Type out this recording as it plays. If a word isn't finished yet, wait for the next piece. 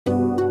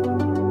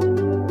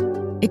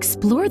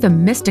Explore the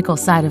mystical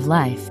side of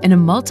life in a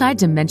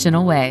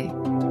multi-dimensional way.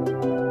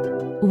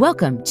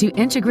 Welcome to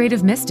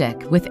Integrative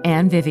Mystic with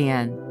Anne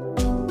Vivian.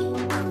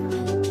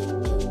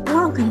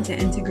 Welcome to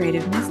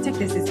Integrative Mystic.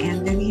 This is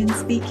Anne Vivian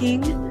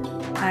speaking.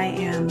 I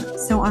am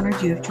so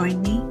honored you have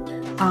joined me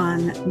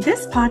on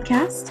this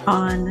podcast,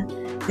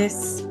 on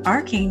this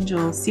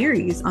Archangel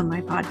series on my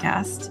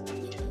podcast.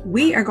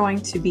 We are going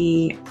to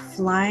be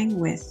flying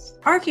with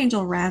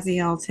Archangel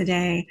Raziel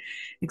today,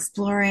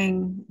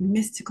 exploring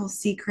mystical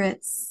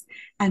secrets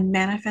and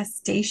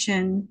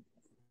manifestation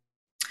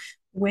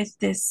with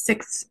this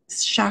sixth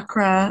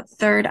chakra,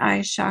 third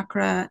eye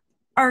chakra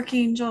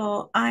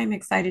Archangel. I'm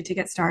excited to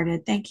get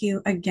started. Thank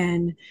you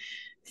again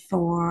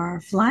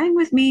for flying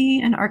with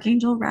me and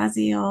Archangel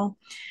Raziel.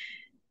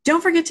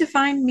 Don't forget to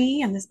find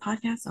me and this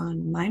podcast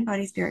on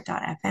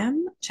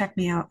mindbodyspirit.fm. Check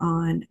me out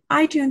on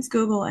iTunes,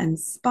 Google, and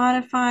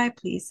Spotify.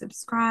 Please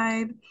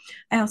subscribe.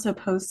 I also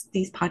post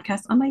these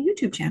podcasts on my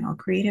YouTube channel,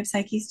 Creative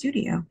Psyche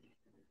Studio.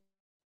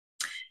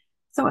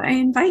 So I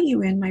invite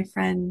you in, my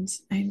friend.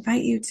 I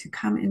invite you to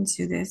come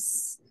into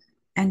this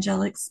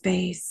angelic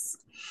space.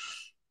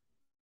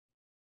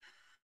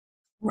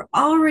 We're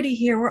already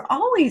here. We're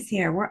always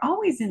here. We're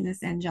always in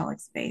this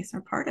angelic space,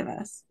 or part of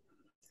us.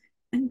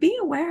 And be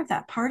aware of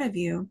that part of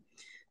you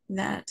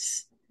that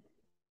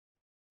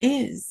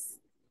is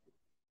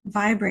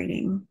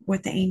vibrating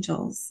with the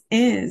angels,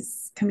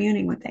 is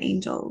communing with the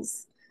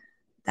angels,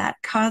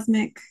 that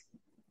cosmic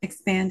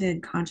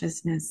expanded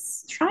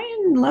consciousness. Try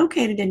and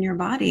locate it in your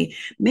body.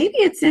 Maybe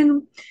it's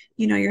in,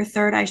 your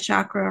third eye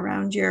chakra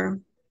around your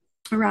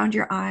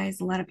eyes.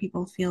 A lot of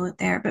people feel it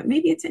there, but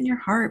maybe it's in your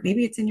heart.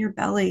 Maybe it's in your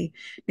belly.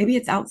 Maybe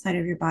it's outside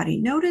of your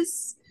body.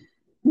 Notice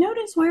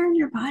where in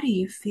your body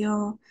you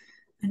feel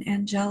an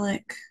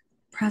angelic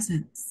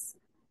presence.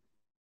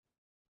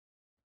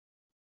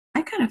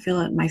 I kind of feel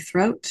it in my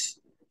throat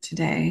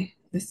today,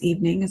 this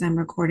evening, as I'm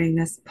recording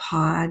this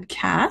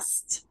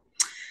podcast.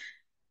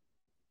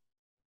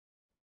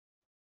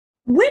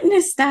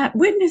 Witness that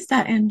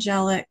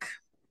angelic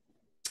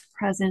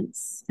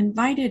presence.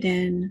 Invite it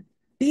in.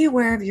 Be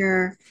aware of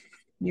your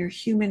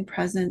human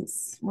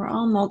presence. We're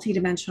all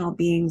multidimensional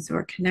beings who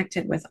are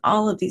connected with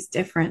all of these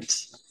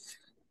different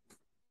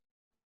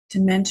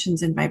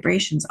dimensions and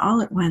vibrations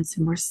all at once,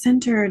 and we're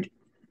centered.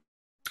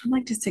 I'd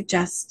like to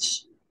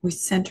suggest we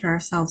center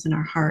ourselves in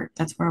our heart.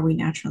 That's where we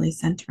naturally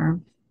center.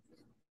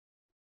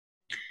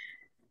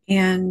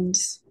 And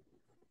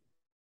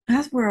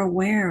as we're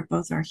aware of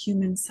both our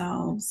human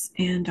selves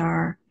and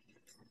our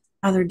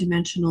other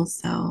dimensional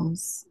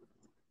selves,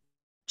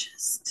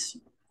 just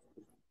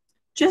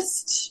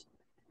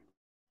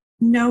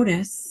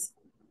notice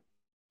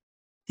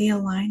the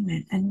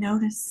alignment and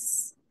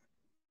notice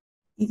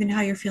even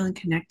how you're feeling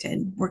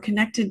connected. We're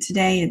connected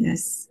today in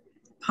this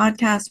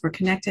podcast. We're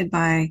connected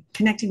by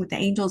connecting with the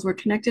angels. We're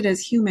connected as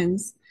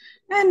humans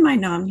and my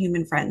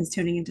non-human friends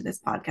tuning into this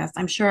podcast.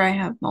 I'm sure I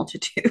have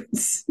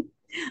multitudes.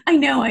 I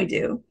know I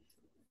do.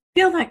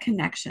 Feel that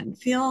connection.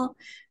 Feel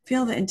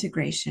the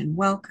integration.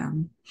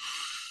 Welcome.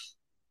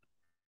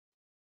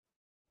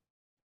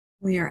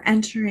 We are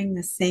entering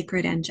the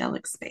sacred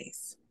angelic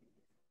space.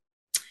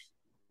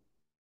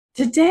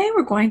 Today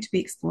we're going to be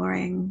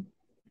exploring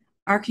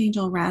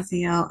Archangel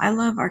Raziel. I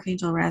love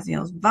Archangel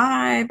Raziel's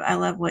vibe. I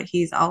love what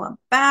he's all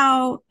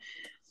about.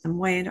 I'm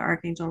way into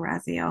Archangel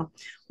Raziel.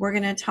 We're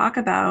going to talk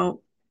about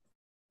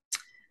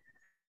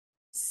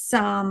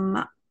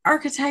some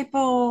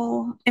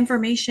archetypal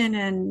information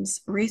and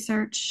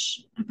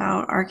research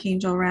about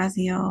Archangel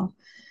Raziel,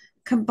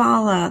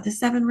 Kabbalah, the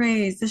seven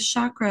rays, the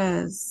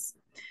chakras.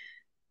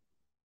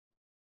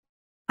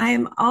 I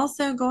am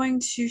also going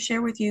to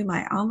share with you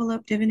my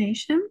envelope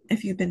divination.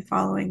 If you've been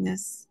following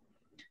this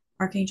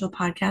Archangel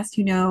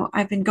podcast,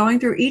 I've been going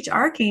through each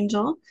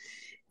archangel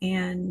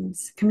and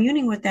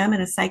communing with them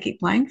in a psychic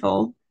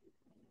blindfold,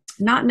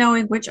 not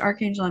knowing which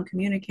archangel I'm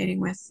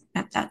communicating with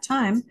at that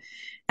time,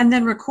 and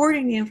then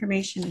recording the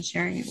information and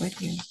sharing it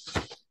with you.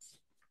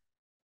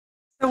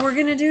 So we're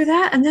going to do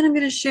that, and then I'm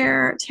going to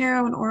share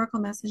tarot and oracle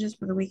messages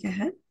for the week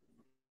ahead.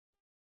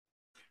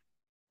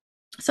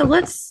 So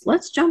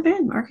let's jump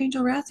in.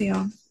 Archangel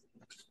Raziel.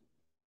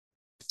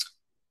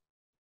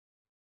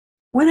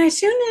 When I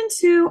tuned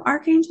into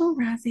Archangel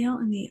Raziel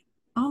and the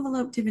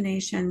envelope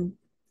divination,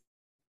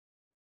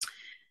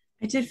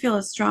 I did feel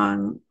a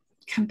strong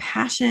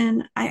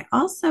compassion. I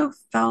also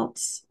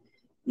felt,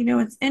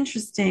 it's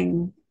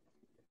interesting.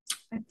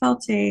 I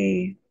felt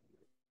a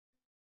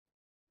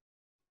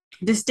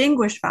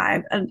distinguished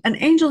vibe, an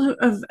angel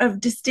of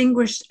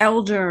distinguished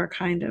elder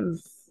kind of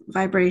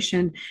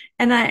vibration.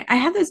 And I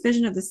had this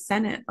vision of the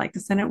Senate, like the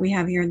Senate we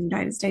have here in the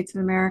United States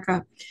of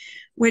America,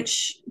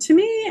 which to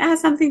me has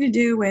something to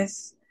do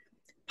with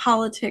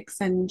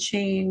politics and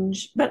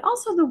change, but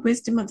also the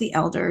wisdom of the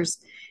elders.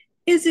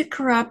 Is it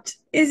corrupt?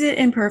 Is it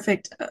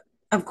imperfect?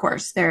 Of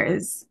course, there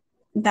is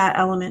that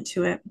element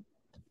to it.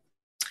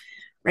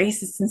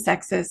 Racist and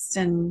sexist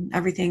and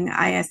everything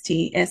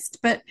ist,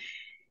 but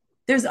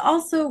there's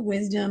also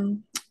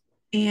wisdom,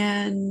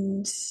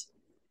 and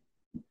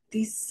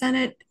the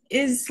Senate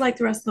is like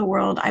the rest of the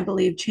world, I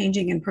believe,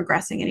 changing and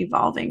progressing and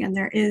evolving. And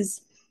there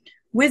is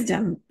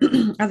wisdom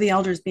of the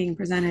elders being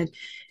presented.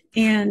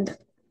 And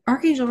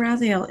Archangel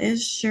Raziel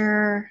is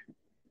sure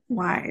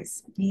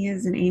wise. He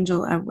is an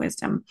angel of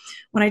wisdom.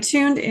 When I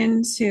tuned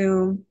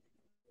into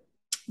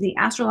the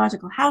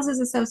astrological houses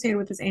associated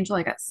with this angel,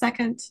 I got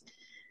second,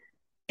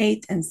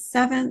 eighth, and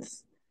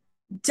seventh.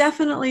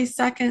 Definitely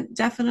second,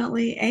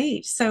 definitely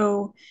eight.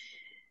 So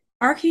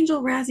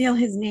Archangel Raziel,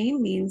 his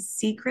name means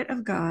secret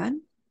of God.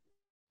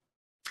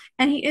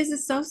 And he is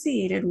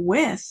associated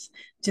with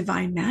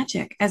divine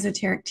magic,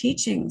 esoteric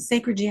teaching,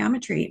 sacred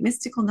geometry,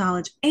 mystical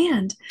knowledge,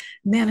 and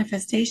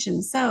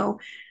manifestation. So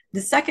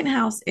the second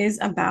house is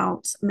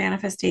about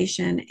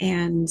manifestation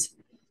and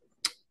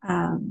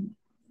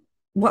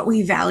what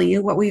we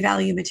value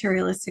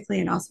materialistically,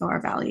 and also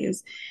our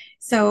values.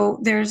 So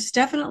there's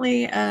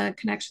definitely a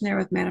connection there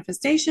with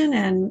manifestation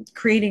and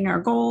creating our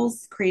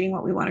goals, creating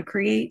what we want to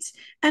create.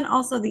 And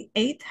also the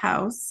eighth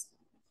house,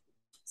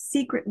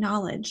 secret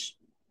knowledge.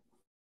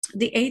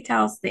 The eighth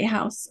house, the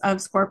house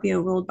of Scorpio,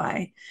 ruled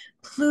by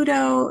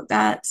Pluto.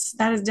 That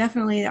is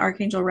definitely the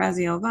Archangel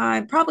Raziel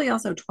vibe. Probably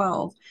also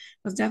 12. I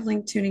was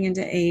definitely tuning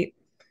into 8.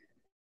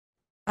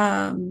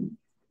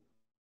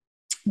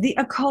 The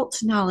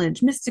occult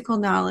knowledge, mystical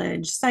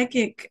knowledge,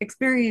 psychic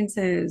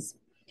experiences,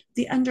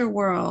 the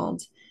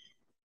underworld,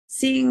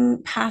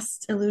 seeing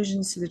past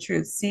illusions to the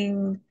truth,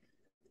 seeing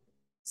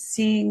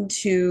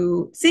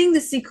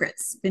the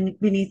secrets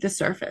beneath the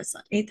surface.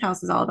 Eighth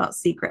house is all about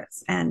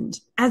secrets and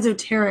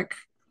esoteric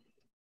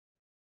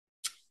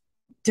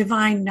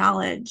divine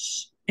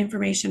knowledge,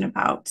 information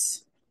about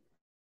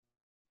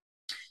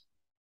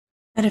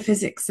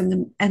metaphysics and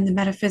the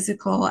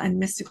metaphysical and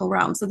mystical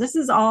realm. So this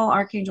is all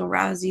Archangel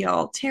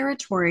Raziel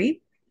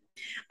territory.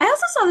 I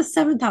also saw the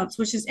seventh house,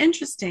 which is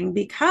interesting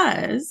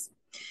because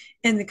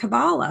in the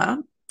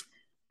Kabbalah,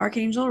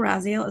 Archangel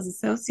Raziel is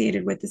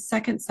associated with the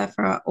second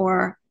Sephira,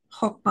 or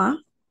Chokmah,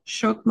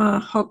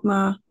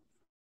 Chokmah,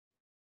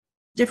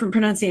 different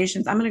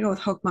pronunciations. I'm going to go with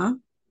Chokmah.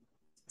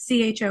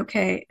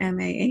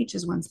 Chokmah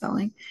is one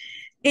spelling.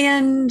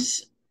 And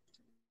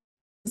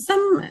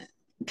some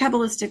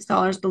Kabbalistic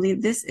scholars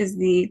believe this is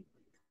the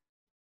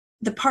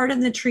part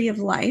of the tree of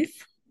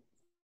life,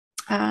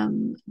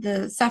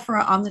 the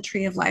Sephira on the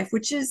tree of life,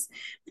 which is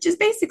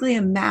basically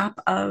a map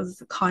of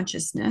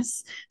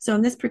consciousness. So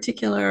in this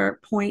particular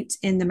point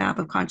in the map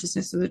of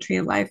consciousness of the tree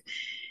of life,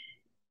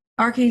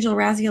 Archangel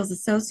Raziel is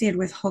associated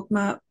with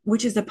Chokmah,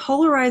 which is a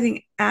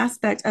polarizing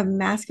aspect of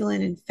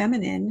masculine and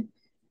feminine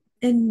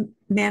in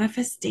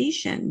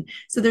manifestation.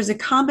 So there's a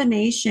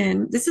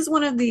combination. This is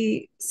one of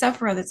the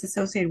Sephira that's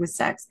associated with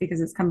sex because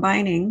it's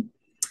combining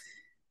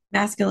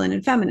masculine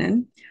and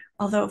feminine.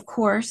 Although, of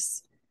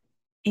course,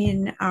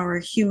 in our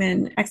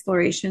human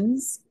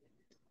explorations,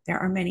 there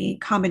are many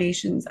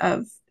combinations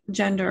of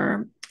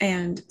gender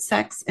and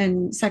sex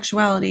and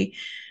sexuality.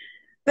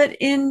 But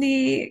in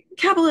the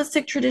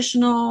Kabbalistic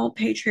traditional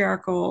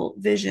patriarchal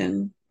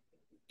vision,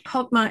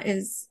 Chokmah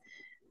is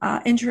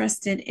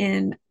interested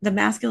in the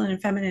masculine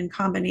and feminine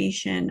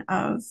combination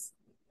of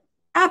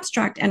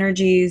abstract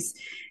energies,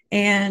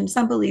 and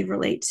some believe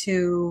relate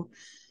to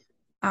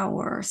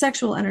our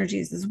sexual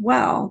energies as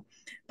well.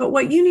 But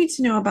what you need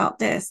to know about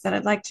this that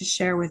I'd like to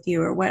share with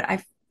you, or what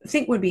I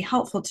think would be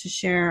helpful to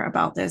share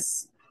about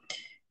this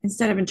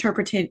instead of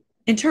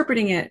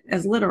interpreting it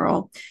as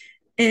literal,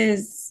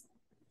 is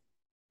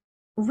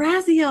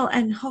Raziel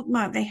and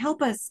Chokmah, they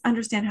help us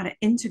understand how to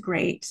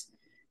integrate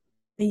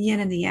the yin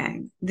and the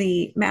yang,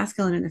 the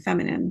masculine and the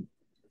feminine.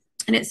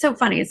 And it's so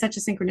funny. It's such a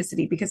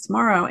synchronicity because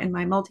tomorrow in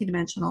my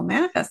multidimensional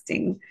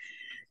manifesting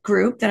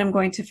group that I'm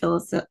going to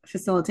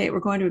facilitate, we're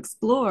going to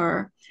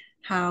explore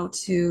how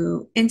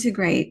to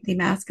integrate the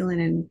masculine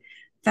and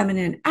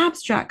feminine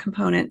abstract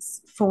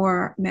components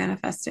for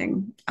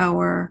manifesting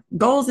our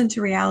goals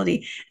into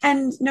reality.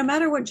 And no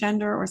matter what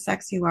gender or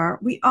sex you are,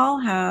 we all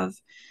have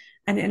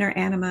an inner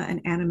anima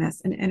and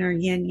animus, an inner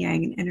yin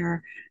yang, an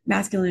inner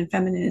masculine and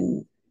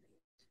feminine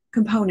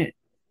component,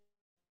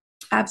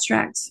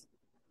 abstract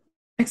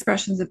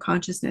expressions of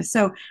consciousness.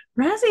 So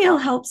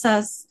Raziel helps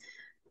us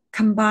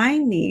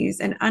combine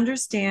these and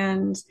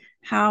understand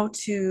how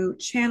to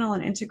channel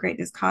and integrate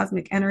this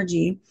cosmic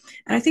energy.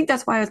 And I think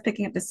that's why I was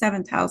picking up the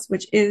seventh house,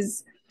 which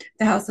is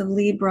the house of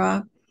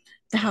Libra,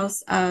 the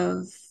house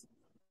of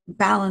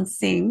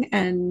balancing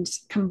and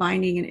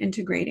combining and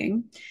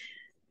integrating.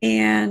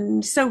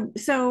 And so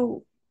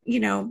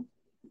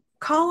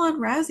call on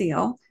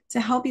Raziel to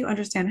help you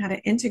understand how to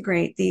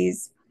integrate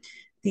these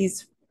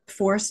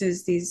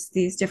forces,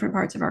 these different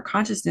parts of our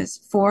consciousness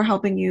for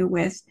helping you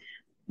with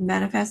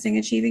manifesting,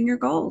 achieving your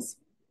goals.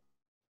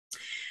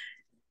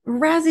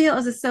 Raziel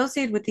is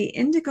associated with the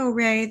indigo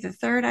ray, the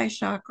third eye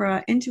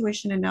chakra,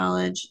 intuition and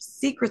knowledge,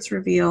 secrets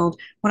revealed.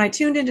 When I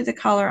tuned into the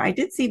color, I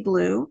did see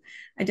blue.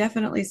 I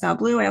definitely saw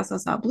blue. I also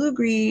saw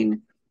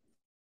blue-green,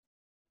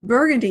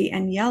 burgundy,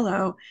 and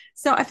yellow.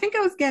 So I think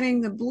I was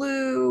getting the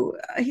blue.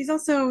 He's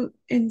also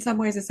in some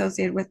ways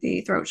associated with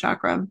the throat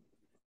chakra.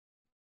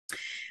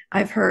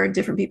 I've heard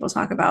different people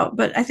talk about.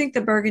 But I think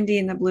the burgundy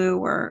and the blue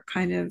were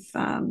kind of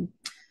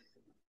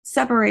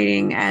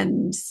separating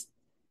and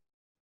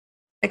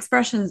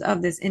expressions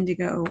of this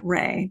indigo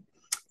ray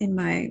in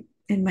my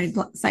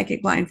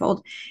psychic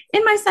blindfold.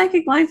 In my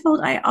psychic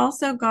blindfold, I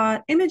also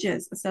got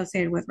images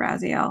associated with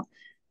Raziel.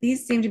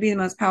 These seem to be the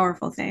most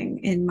powerful thing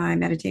in my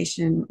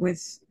meditation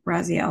with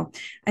Raziel.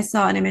 I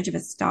saw an image of a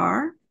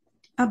star,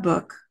 a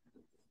book,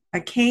 a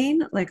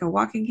cane, like a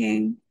walking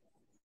cane,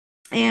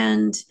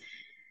 and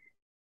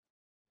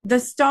the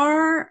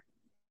star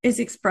is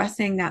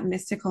expressing that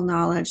mystical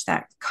knowledge,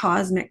 that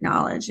cosmic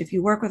knowledge. If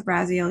you work with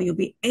Raziel, you'll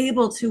be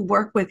able to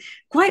work with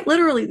quite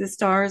literally the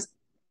stars.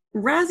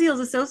 Raziel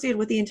is associated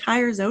with the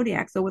entire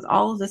zodiac, so with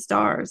all of the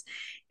stars.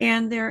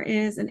 And there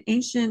is an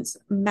ancient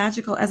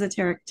magical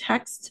esoteric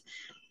text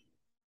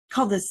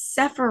called the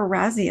Sefer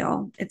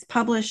Raziel. It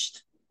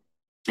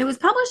was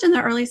published in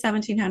the early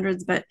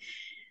 1700s, but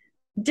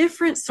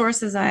different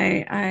sources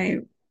I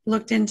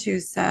looked into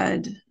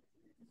said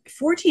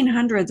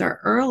 1400s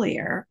or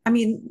earlier. I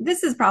mean,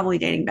 this is probably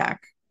dating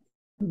back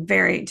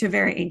very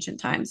ancient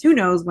times. Who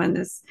knows when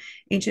this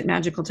ancient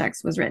magical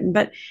text was written,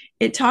 but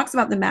it talks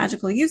about the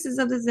magical uses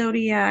of the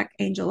zodiac,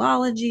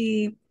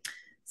 angelology,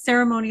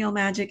 ceremonial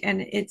magic,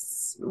 and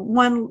it's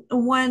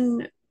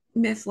one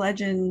myth,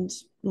 legend,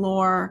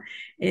 lore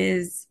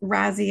is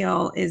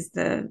Raziel is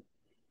the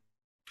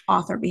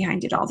author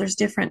behind it all. There's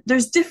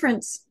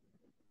different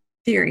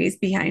theories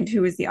behind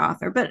who is the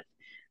author, but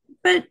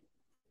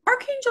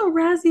Archangel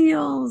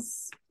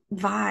Raziel's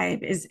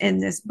vibe is in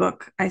this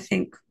book. I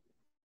think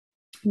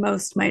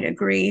most might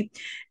agree.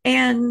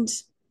 And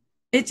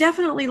it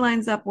definitely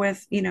lines up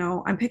with,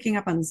 I'm picking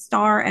up on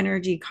star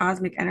energy,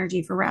 cosmic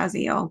energy for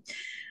Raziel.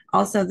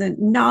 Also, the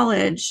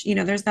knowledge,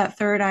 there's that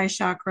third eye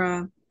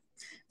chakra,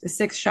 the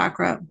sixth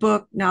chakra,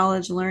 book,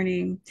 knowledge,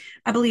 learning.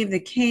 I believe the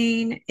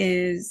cane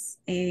is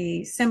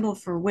a symbol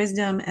for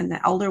wisdom and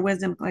the elder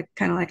wisdom,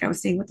 kind of like I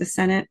was seeing with the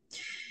Senate.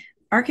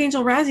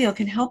 Archangel Raziel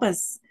can help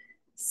us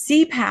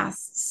see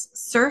past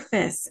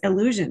surface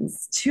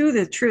illusions to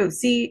the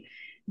truth,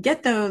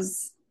 get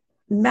those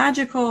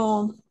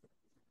magical,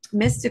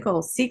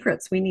 mystical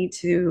secrets we need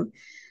to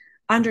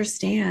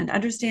understand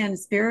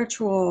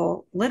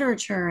spiritual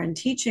literature and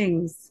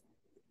teachings,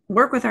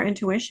 work with our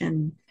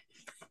intuition.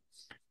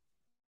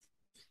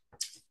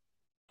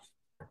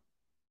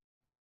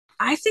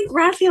 I think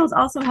Raphael is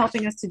also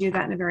helping us to do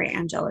that in a very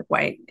angelic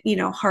way,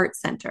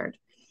 heart-centered.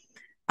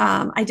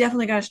 I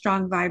definitely got a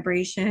strong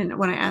vibration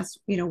when I asked,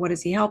 what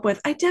does he help with?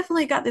 I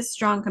definitely got this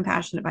strong,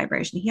 compassionate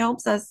vibration. He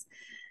helps us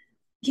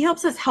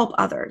help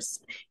others.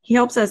 He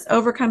helps us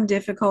overcome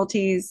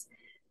difficulties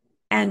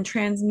and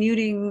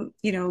transmuting,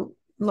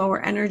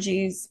 lower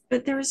energies.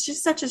 But there was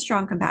just such a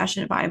strong,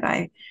 compassionate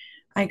vibe.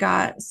 I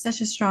got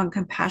such a strong,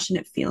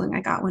 compassionate feeling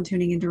I got when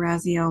tuning into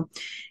Raziel.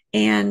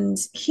 And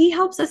he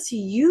helps us to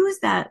use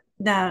that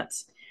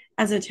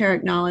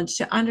esoteric knowledge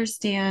to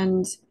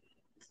understand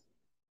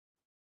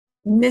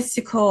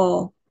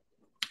mystical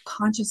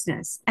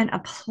consciousness and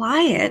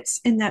apply it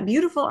in that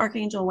beautiful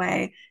archangel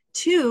way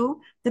to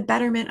the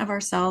betterment of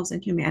ourselves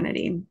and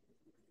humanity.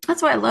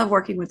 That's why I love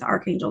working with the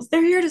archangels.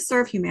 They're here to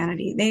serve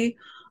humanity. They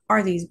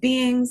are these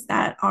beings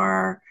that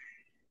are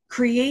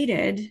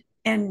created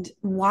and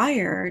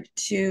wired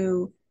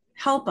to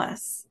help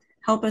us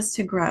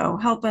to grow,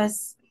 help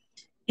us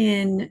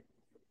in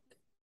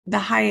the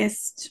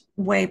highest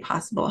way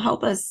possible,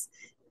 help us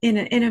in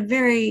a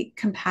very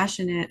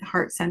compassionate,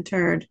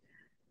 heart-centered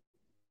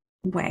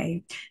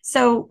way.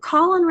 So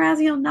call on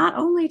Raziel not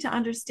only to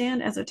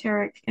understand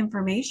esoteric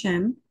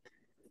information,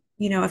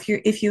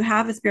 if you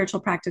have a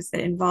spiritual practice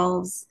that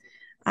involves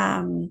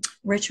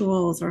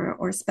rituals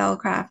or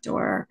spellcraft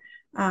or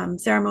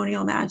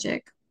ceremonial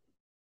magic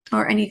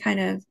or any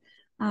kind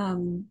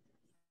of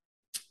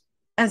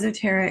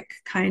esoteric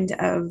kind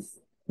of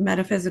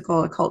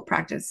metaphysical occult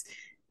practice,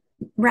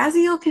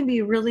 Raziel can be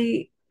a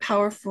really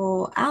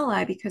powerful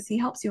ally because he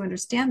helps you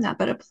understand that,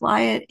 but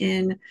apply it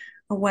in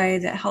a way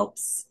that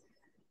helps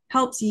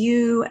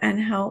you and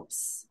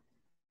helps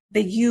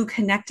the you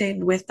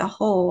connected with the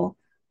whole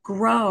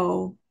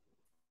grow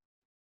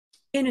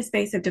in a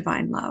space of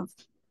divine love.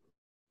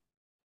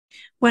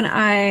 When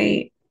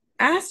I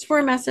asked for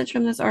a message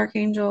from this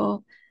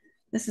archangel,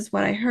 this is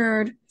what I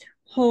heard.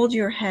 Hold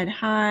your head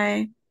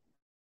high.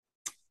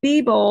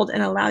 Be bold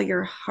and allow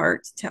your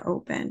heart to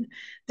open.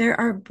 There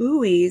are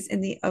buoys in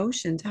the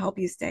ocean to help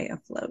you stay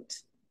afloat.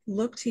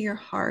 Look to your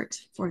heart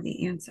for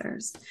the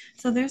answers.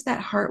 So there's that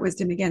heart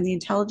wisdom again, the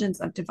intelligence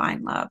of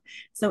divine love.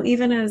 So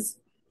even as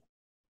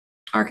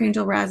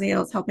Archangel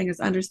Raziel is helping us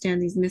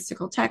understand these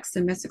mystical texts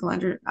and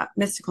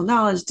mystical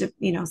knowledge,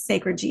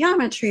 sacred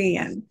geometry,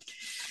 and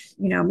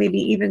maybe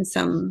even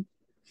some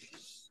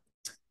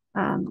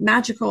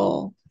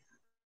magical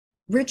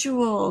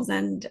rituals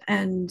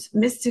and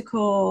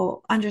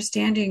mystical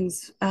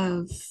understandings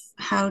of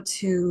how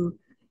to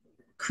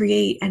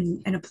create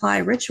and apply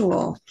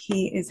ritual.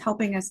 He is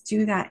helping us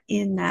do that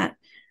in that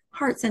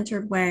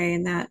heart-centered way,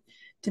 in that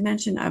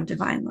dimension of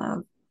divine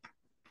love.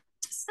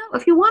 So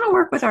if you want to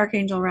work with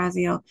Archangel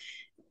Raziel,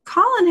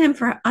 call on him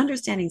for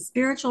understanding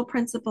spiritual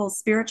principles,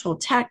 spiritual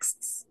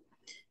texts,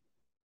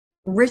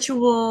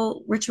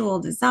 ritual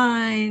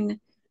design,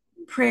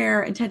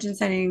 prayer, intention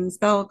setting,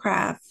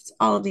 spellcraft,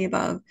 all of the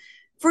above,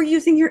 for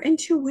using your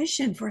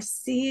intuition, for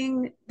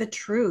seeing the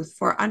truth,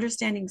 for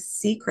understanding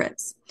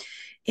secrets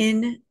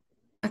in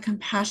a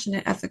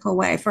compassionate, ethical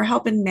way, for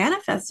help in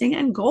manifesting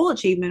and goal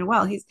achievement.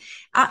 Well, he's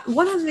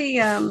one of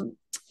the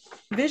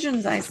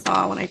visions I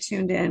saw when I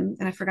tuned in,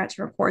 and I forgot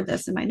to record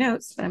this in my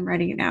notes, but I'm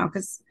writing it now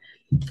because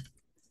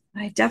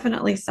I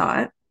definitely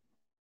saw it,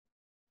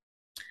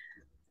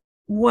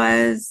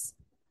 was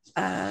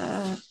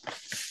a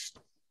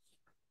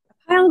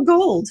pile of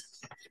gold.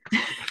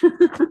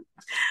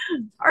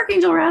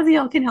 Archangel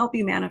Raziel can help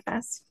you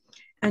manifest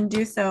and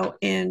do so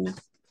in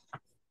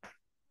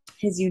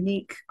his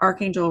unique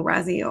Archangel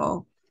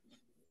Raziel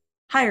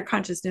higher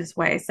consciousness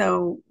way.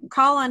 So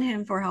call on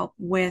him for help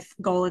with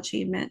goal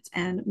achievement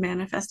and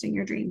manifesting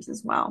your dreams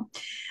as well.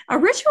 A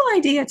ritual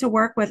idea to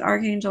work with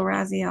Archangel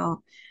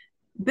Raziel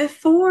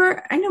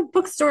before, I know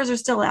bookstores are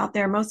still out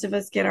there. Most of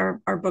us get our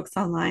books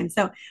online.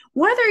 So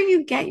whether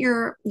you get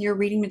your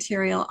reading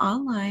material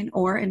online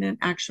or in an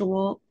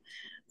actual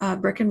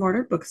brick and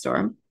mortar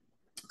bookstore,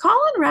 call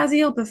on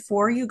Raziel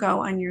before you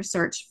go on your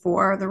search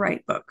for the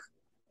right book.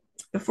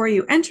 Before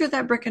you enter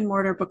that brick and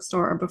mortar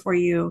bookstore, or before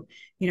you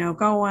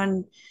go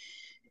on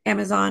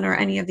Amazon or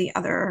any of the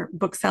other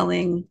book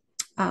selling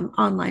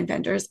online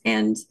vendors,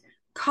 and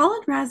call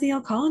on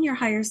Raziel, call on your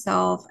higher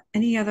self,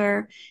 any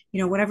other,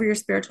 whatever your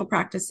spiritual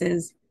practice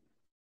is,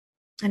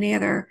 any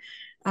other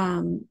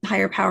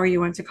higher power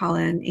you want to call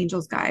in,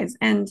 angels, guides,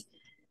 and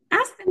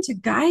ask them to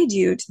guide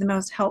you to the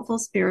most helpful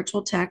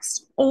spiritual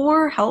text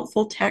or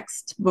helpful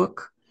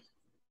textbook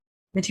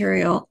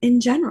material in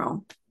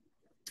general.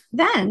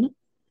 Then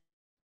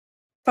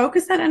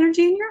focus that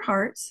energy in your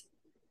heart,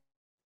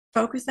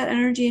 focus that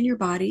energy in your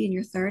body, in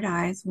your third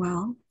eye as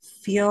well.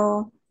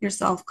 Feel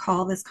yourself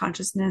call this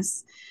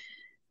consciousness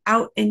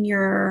out in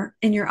your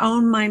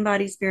own mind,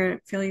 body,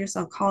 spirit. Feel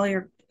yourself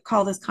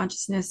call this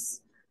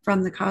consciousness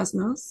from the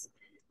cosmos,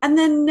 and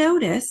then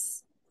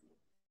notice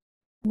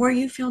where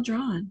you feel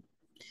drawn.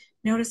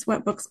 Notice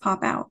what books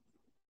pop out.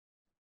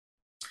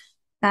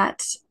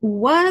 That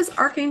was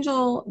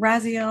Archangel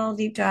Raziel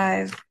deep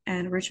dive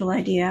and ritual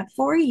idea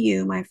for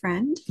you, my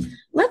friend.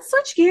 Let's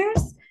switch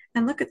gears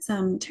and look at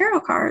some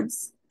tarot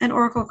cards and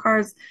oracle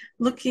cards,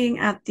 looking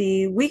at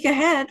the week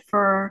ahead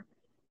for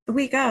the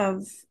week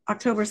of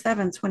October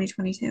 7th,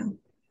 2022.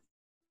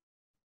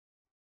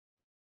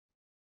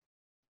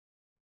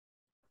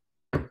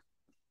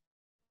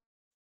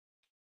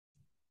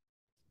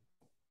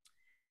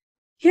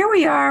 Here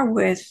we are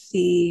with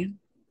the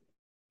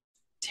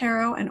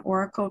tarot and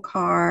oracle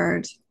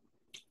card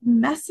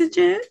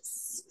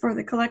messages for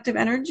the collective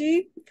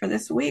energy for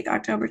this week,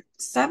 October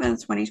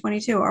 7th,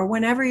 2022, or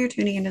whenever you're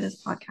tuning into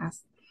this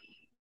podcast.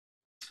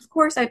 Of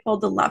course, I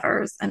pulled the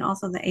Lovers and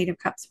also the Eight of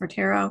Cups for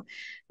tarot.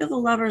 The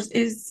Lovers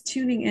is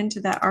tuning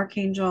into that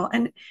archangel,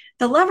 and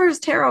the Lovers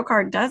tarot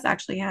card does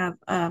actually have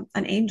an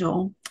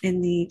angel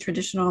in the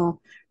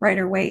traditional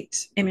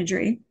Rider-Waite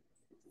imagery,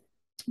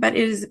 but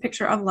it is a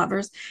picture of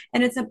lovers,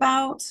 and it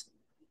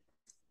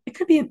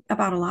could be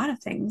about a lot of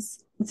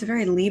things. It's a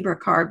very Libra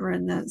card. We're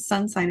in the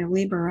sun sign of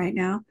Libra right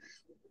now.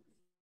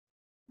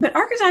 But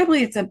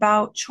archetypally, it's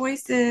about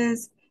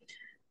choices,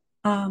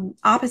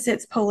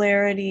 opposites,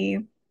 polarity,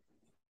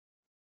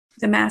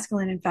 the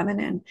masculine and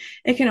feminine.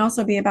 It can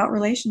also be about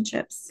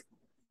relationships.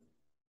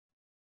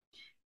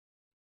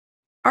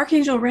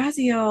 Archangel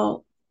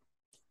Raziel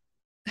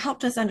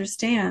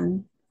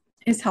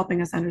is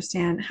helping us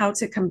understand how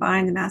to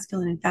combine the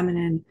masculine and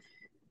feminine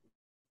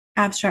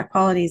abstract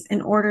qualities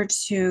in order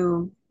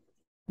to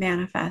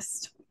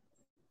manifest.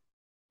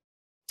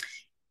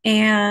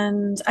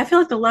 And I feel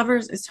like the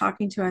Lovers is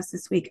talking to us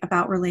this week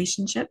about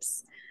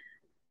relationships.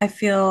 I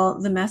feel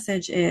the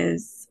message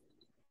is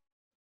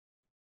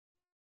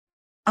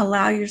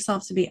allow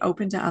yourself to be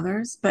open to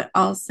others, but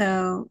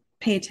also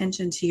pay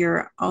attention to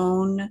your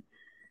own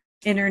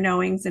inner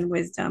knowings and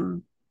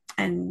wisdom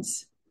and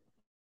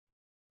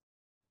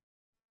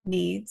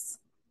needs.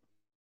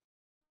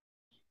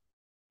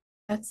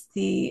 That's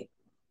the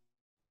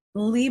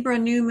Libra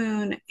new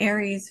moon,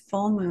 Aries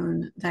full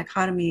moon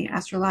dichotomy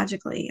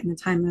astrologically in the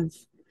time of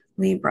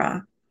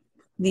Libra.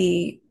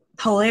 The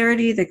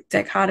polarity, the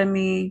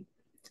dichotomy,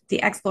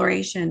 the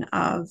exploration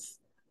of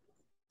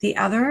the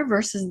other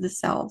versus the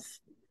self.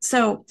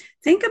 So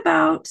think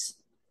about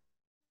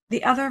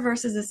the other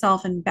versus the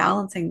self and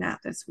balancing that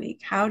this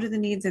week. How do the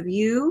needs of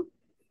you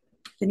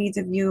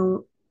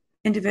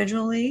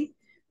individually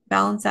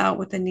balance out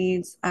with the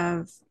needs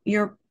of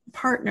your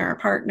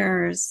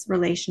partners,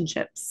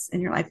 relationships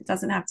in your life? It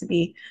doesn't have to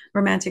be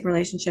romantic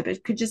relationship.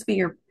 It could just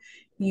be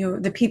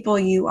the people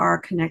you are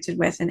connected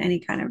with in any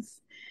kind of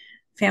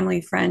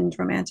family, friend,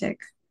 romantic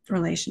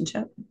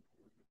relationship.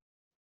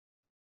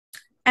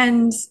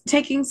 And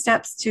taking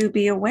steps to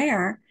be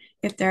aware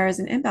if there is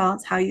an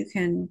imbalance, how you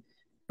can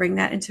bring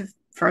that into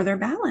further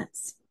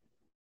balance.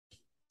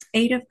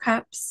 Eight of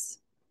Cups.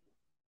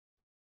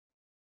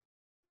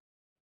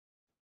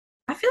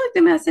 I feel like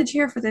the message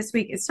here for this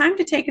week is time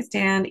to take a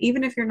stand,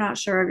 even if you're not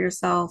sure of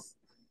yourself.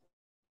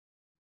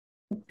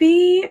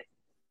 Be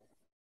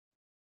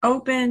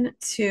open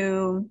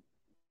to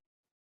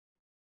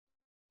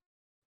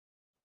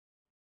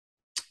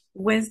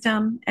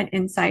wisdom and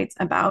insights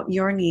about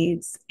your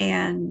needs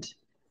and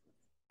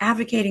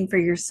advocating for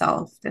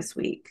yourself this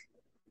week.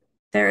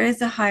 There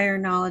is a higher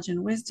knowledge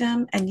and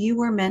wisdom, and you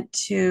were meant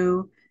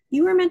to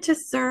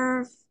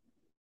serve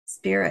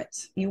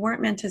spirit. You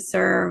weren't meant to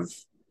serve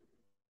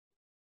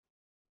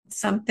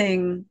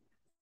something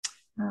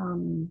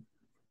um,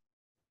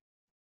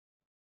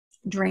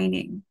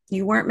 draining.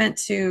 You weren't meant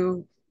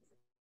to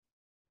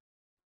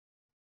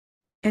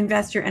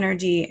invest your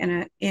energy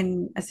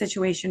in a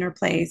situation or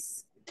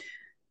place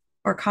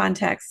or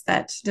context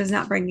that does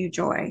not bring you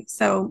joy.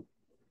 So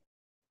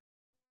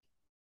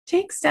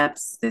take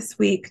steps this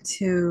week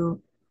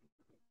to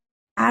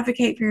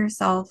advocate for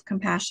yourself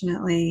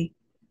compassionately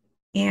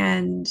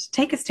and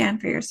take a stand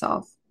for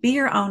yourself. Be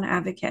your own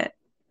advocate.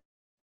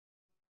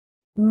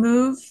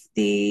 Move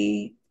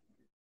the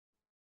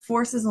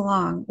forces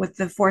along with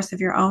the force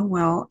of your own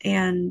will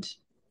and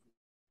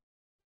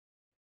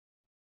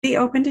be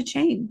open to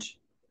change.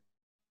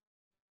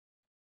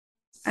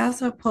 I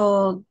also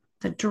pulled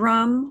the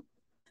drum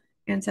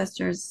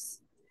ancestors,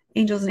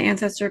 angels and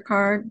ancestor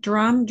card,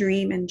 drum,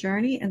 dream, and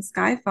journey, and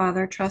sky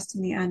father, trust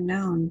in the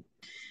unknown.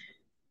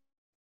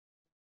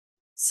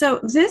 So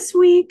this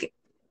week,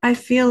 I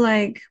feel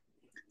like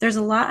there's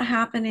a lot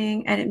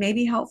happening, and it may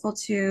be helpful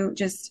to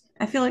just,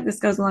 I feel like this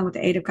goes along with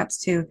the Eight of Cups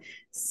too.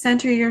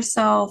 Center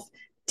yourself,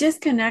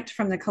 disconnect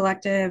from the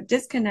collective,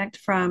 disconnect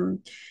from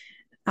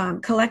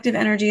collective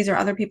energies or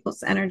other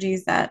people's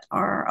energies that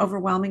are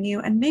overwhelming you,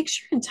 and make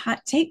sure and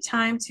take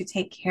time to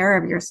take care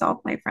of yourself,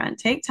 my friend.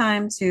 Take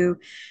time to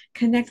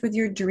connect with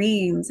your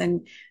dreams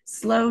and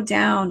slow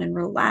down and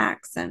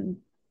relax and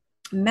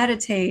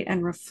meditate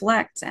and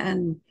reflect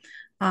and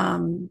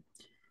um,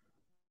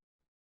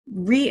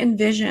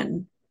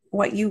 re-envision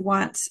what you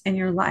want in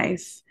your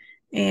life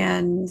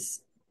and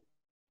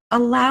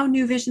allow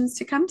new visions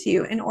to come to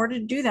you. In order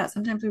to do that,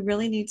 sometimes we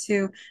really need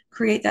to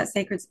create that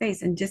sacred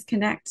space and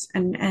disconnect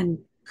and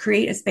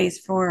create a space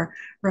for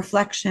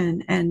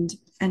reflection and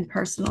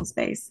personal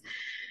space.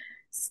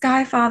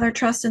 Sky Father,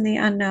 trust in the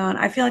unknown.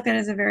 I feel like that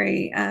is a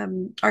very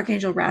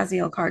Archangel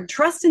Raziel card.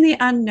 Trust in the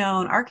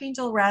unknown.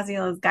 Archangel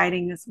Raziel is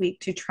guiding this week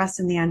to trust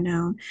in the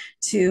unknown,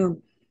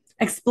 to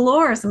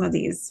explore some of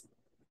these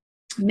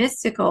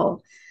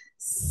mystical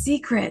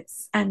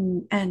secrets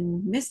and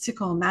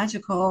mystical,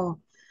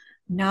 magical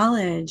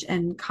knowledge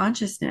and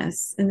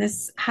consciousness. And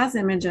this has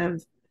an image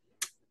of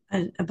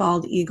a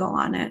bald eagle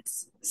on it.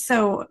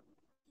 So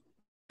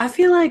I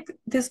feel like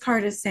this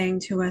card is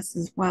saying to us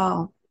as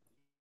well,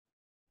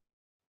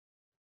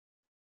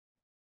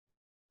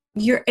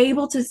 you're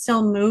able to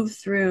still move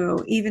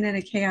through, even in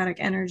a chaotic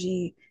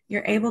energy,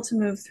 you're able to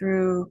move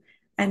through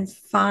and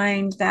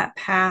find that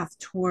path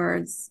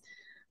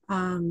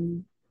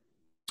um,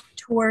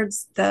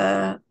 towards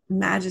the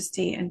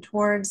majesty and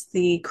towards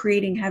the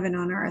creating heaven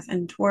on earth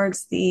and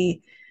towards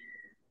the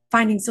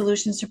finding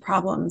solutions to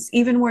problems,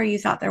 even where you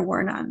thought there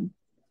were none.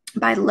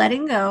 By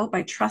letting go,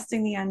 by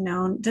trusting the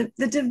unknown,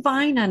 the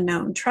divine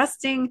unknown,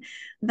 trusting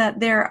that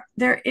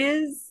there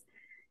is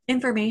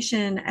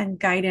information and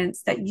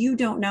guidance that you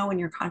don't know in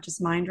your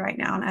conscious mind right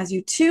now. And as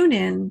you tune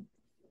in,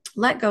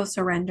 let go,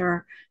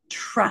 surrender,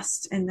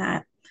 trust in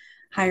that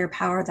higher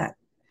power, that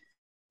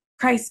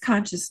Christ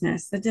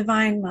consciousness, the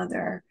divine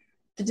mother,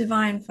 the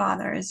divine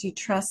father, as you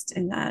trust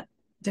in that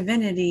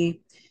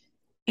divinity,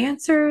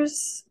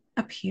 answers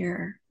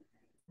appear.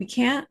 We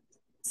can't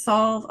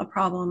solve a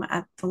problem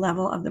at the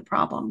level of the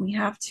problem. We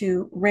have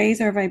to raise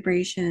our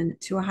vibration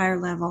to a higher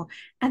level.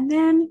 And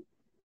then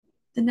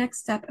the next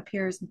step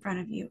appears in front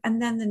of you.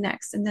 And then the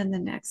next, and then the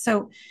next.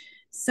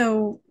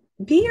 So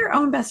be your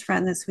own best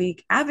friend this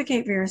week.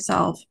 Advocate for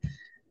yourself.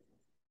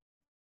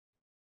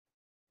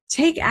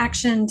 Take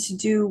action to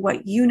do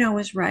what you know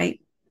is right.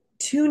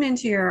 Tune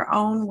into your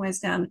own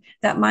wisdom.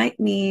 That might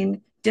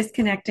mean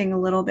disconnecting a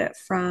little bit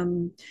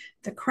from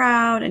the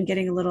crowd and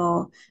getting a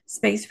little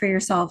space for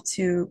yourself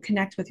to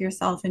connect with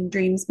yourself in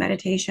dreams,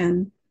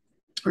 meditation,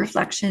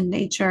 reflection,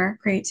 nature,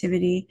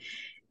 creativity,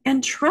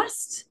 and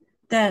trust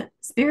that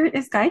spirit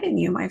is guiding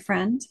you, my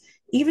friend.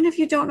 Even if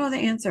you don't know the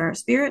answer,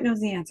 spirit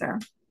knows the answer.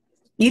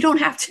 You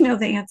don't have to know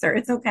the answer.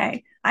 It's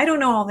okay. I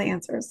don't know all the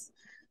answers.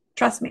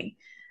 Trust me.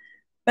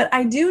 But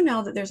I do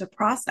know that there's a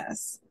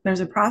process. There's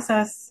a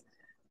process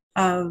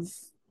of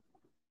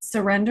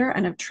surrender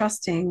and of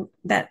trusting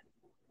that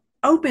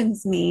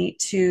opens me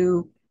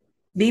to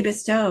be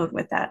bestowed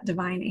with that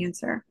divine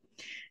answer.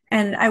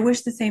 And I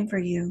wish the same for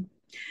you.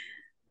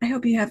 I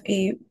hope you have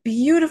a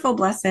beautiful,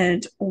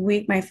 blessed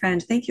week, my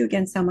friend. Thank you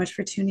again so much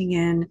for tuning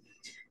in.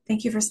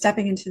 Thank you for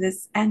stepping into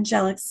this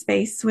angelic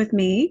space with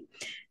me.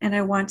 And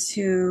I want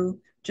to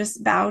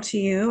just bow to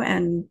you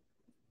and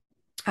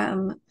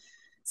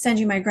send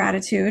you my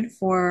gratitude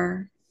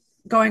for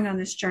going on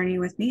this journey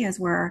with me as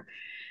we're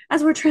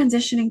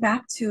transitioning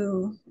back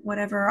to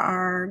whatever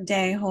our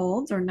day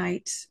holds or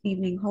night,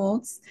 evening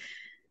holds.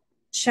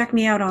 check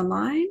me out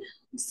online.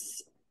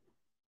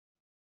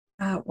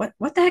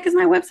 What the heck is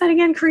my website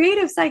again?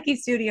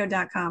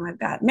 CreativePsycheStudio.com. I've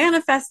got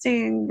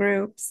manifesting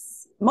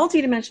groups,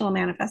 multidimensional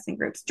manifesting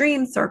groups,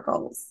 dream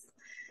circles,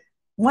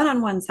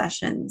 one-on-one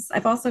sessions.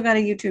 I've also got a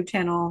YouTube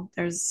channel.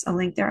 There's a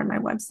link there on my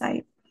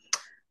website.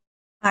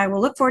 I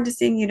will look forward to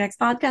seeing you next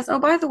podcast. Oh,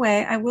 by the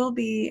way, I will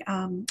be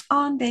on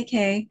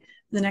vacay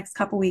the next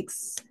couple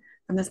weeks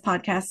from this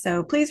podcast,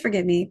 so please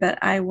forgive me, but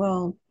I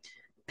will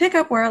pick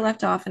up where I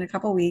left off in a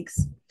couple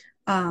weeks.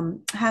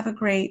 Have a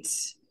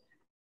great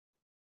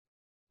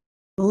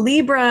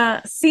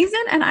Libra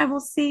season, and I will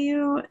see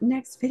you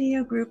next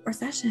video group or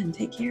session.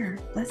 Take care.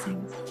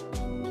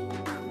 Blessings.